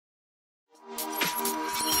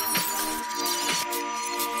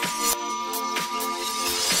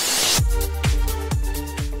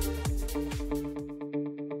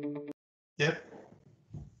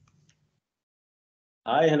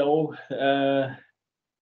Hi, hello.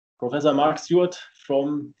 Professor Mark Stewart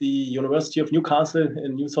from the University of Newcastle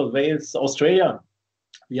in New South Wales, Australia.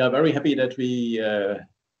 We are very happy that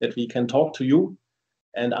we can talk to you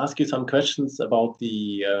and ask you some questions about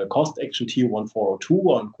the COST Action TU1402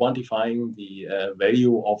 on quantifying the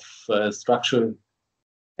value of structural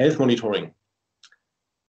health monitoring.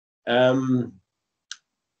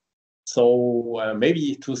 So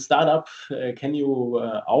maybe to start up, can you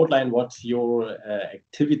outline what your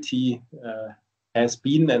activity has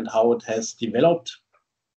been and how it has developed?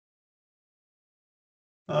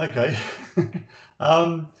 Okay.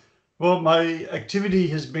 Well, my activity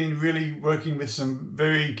has been really working with some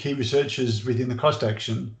very key researchers within the COST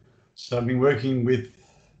Action. So I've been working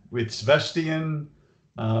with Sebastian,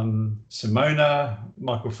 Simona,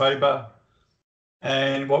 Michael Faber,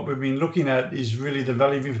 and what we've been looking at is really the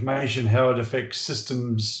value of information, how it affects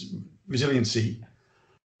systems resiliency.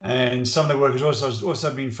 And some of the work has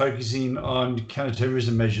also been focusing on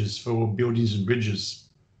counterterrorism measures for buildings and bridges,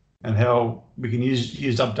 and how we can use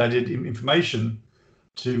updated information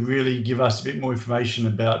to really give us a bit more information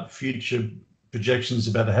about future projections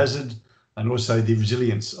about the hazard and also the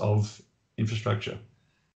resilience of infrastructure.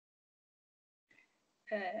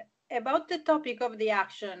 About the topic of the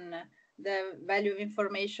action, the value of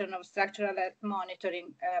information of structural health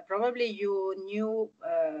monitoring, probably you knew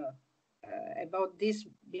about this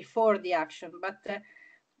before the action, but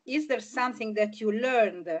is there something that you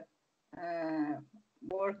learned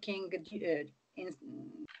working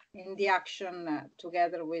in the action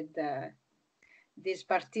together with these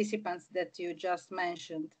participants that you just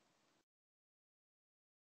mentioned?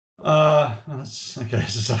 Okay,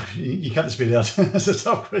 you can't spit it out. That's a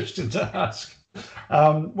tough question to ask.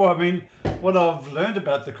 Well, I mean, what I've learned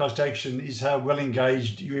about the COST Action is how well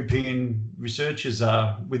engaged European researchers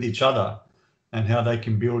are with each other and how they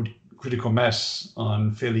can build critical mass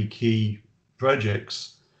on fairly key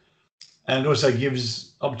projects. And also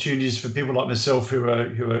gives opportunities for people like myself who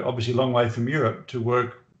are obviously a long way from Europe to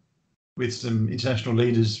work with some international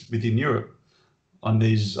leaders within Europe on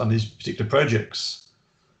these particular projects.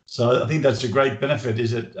 So I think that's a great benefit,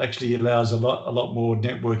 is it actually allows a lot more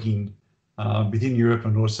networking within Europe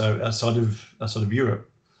and also outside of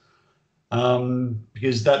Europe,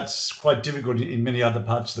 because that's quite difficult in many other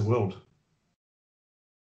parts of the world.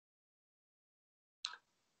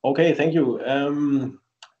 Okay, thank you.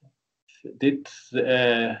 Did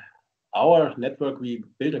our network we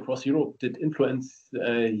built across Europe did influence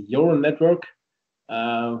your network?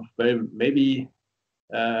 Well, maybe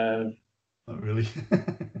not really.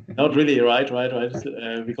 Not really, right.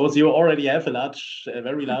 Because you already have a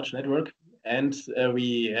very large network, and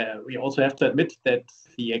we also have to admit that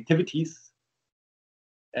the activities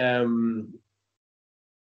or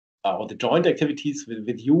the joint activities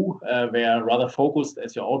with you were rather focused,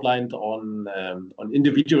 as you outlined, on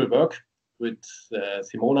individual work with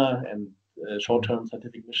Simona and short-term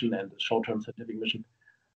scientific mission and short-term scientific mission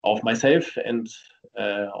of myself, and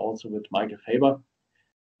also with Michael Faber.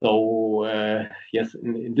 So yes,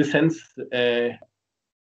 in this sense,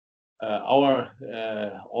 our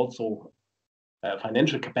also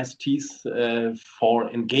financial capacities for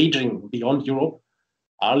engaging beyond Europe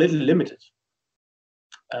are a little limited.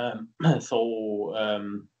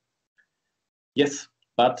 Yes,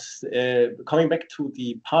 but coming back to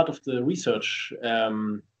the part of the research,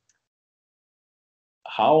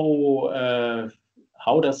 how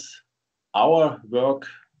does our work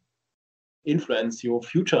influence your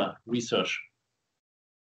future research?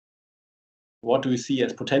 What do you see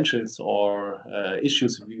as potentials or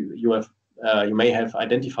issues you may have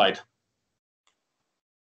identified?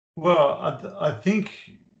 Well, I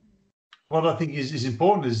think what I think is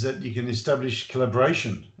important is that you can establish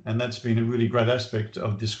collaboration, and that's been a really great aspect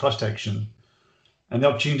of this COST Action, and the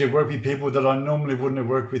opportunity to work with people that I normally wouldn't have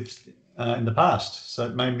worked with in the past. So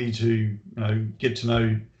it made me to get to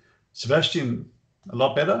know Sebastian a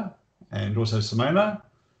lot better, and also Simona,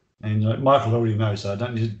 and Michael already knows, so I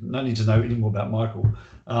don't need to know any more about Michael.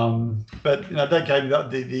 But that gave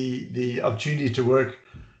me the opportunity to work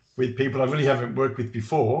with people I really haven't worked with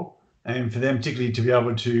before, and for them particularly to be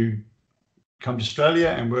able to come to Australia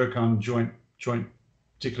and work on joint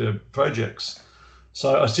particular projects.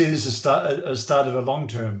 So I see this as a start of a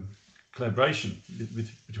long-term collaboration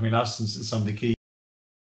between us and some of the key.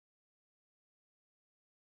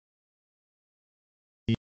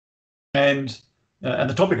 And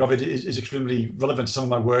the topic of it is extremely relevant to some of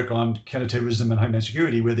my work on counterterrorism and homeland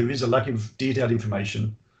security, where there is a lack of detailed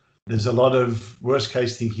information. There's a lot of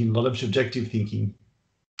worst-case thinking, a lot of subjective thinking,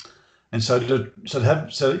 and so to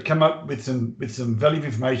come up with some value of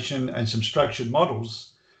information and some structured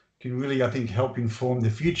models can really, I think, help inform the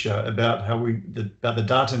future about how about the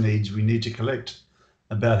data needs we need to collect,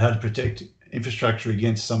 about how to protect infrastructure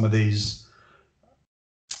against some of these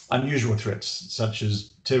unusual threats, such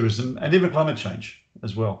as terrorism and even climate change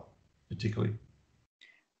as well, particularly.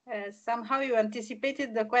 Somehow you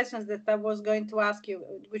anticipated the questions that I was going to ask you,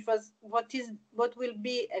 which was what will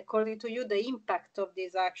be, according to you, the impact of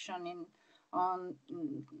this action on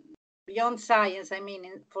beyond science? I mean,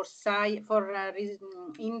 for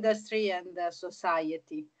industry and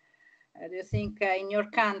society. Do you think in your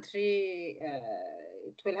country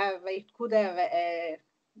it could have a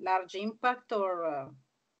large impact, or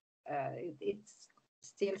it's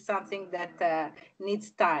still something that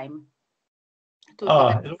needs time? It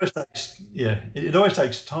always takes, it always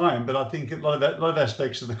takes time, but I think a lot of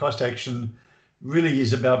aspects of the cost action really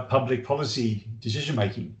is about public policy decision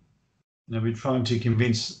making. You know, we're trying to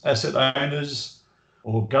convince asset owners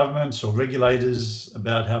or governments or regulators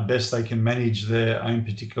about how best they can manage their own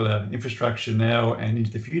particular infrastructure now and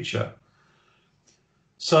into the future.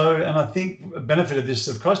 So, and I think a benefit of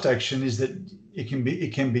this cost action is that it can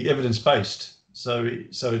be evidence based. So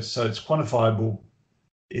it's quantifiable.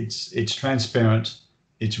 It's transparent,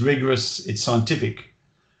 it's rigorous, it's scientific.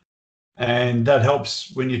 And that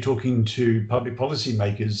helps when you're talking to public policy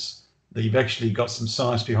makers that you've actually got some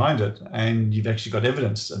science behind it and you've actually got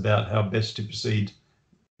evidence about how best to proceed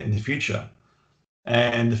in the future.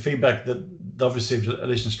 And the feedback that I've received, at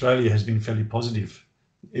least in Australia, has been fairly positive.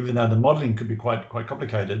 Even though the modelling could be quite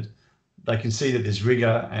complicated, they can see that there's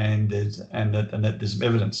rigor and that there's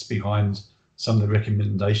evidence behind some of the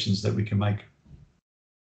recommendations that we can make.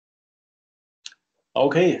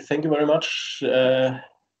 Okay, thank you very much for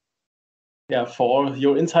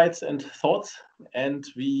your insights and thoughts, and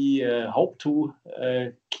we hope to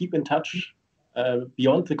keep in touch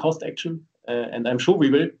beyond the cost action, and I'm sure we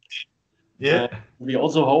will. Yeah. We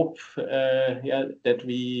also hope that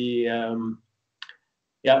we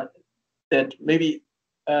that maybe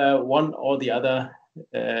one or the other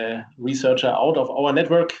researcher out of our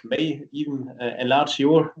network may even enlarge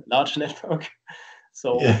your large network.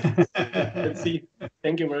 So let's see.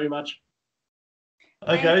 Thank you very much.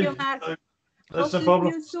 Okay. Thank you, Mark. So that's Hope no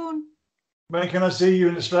problem. See you soon. When can I see you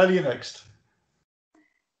in Australia next?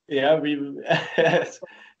 Yeah, we will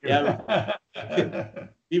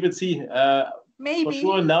see. Maybe. For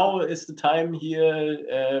sure, now is the time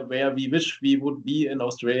here where we wish we would be in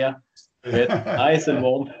Australia, where it's nice and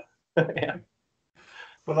warm. Yeah.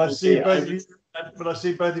 Will I see both of you? Will I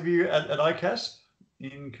see both of you at ICAST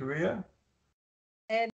in Korea?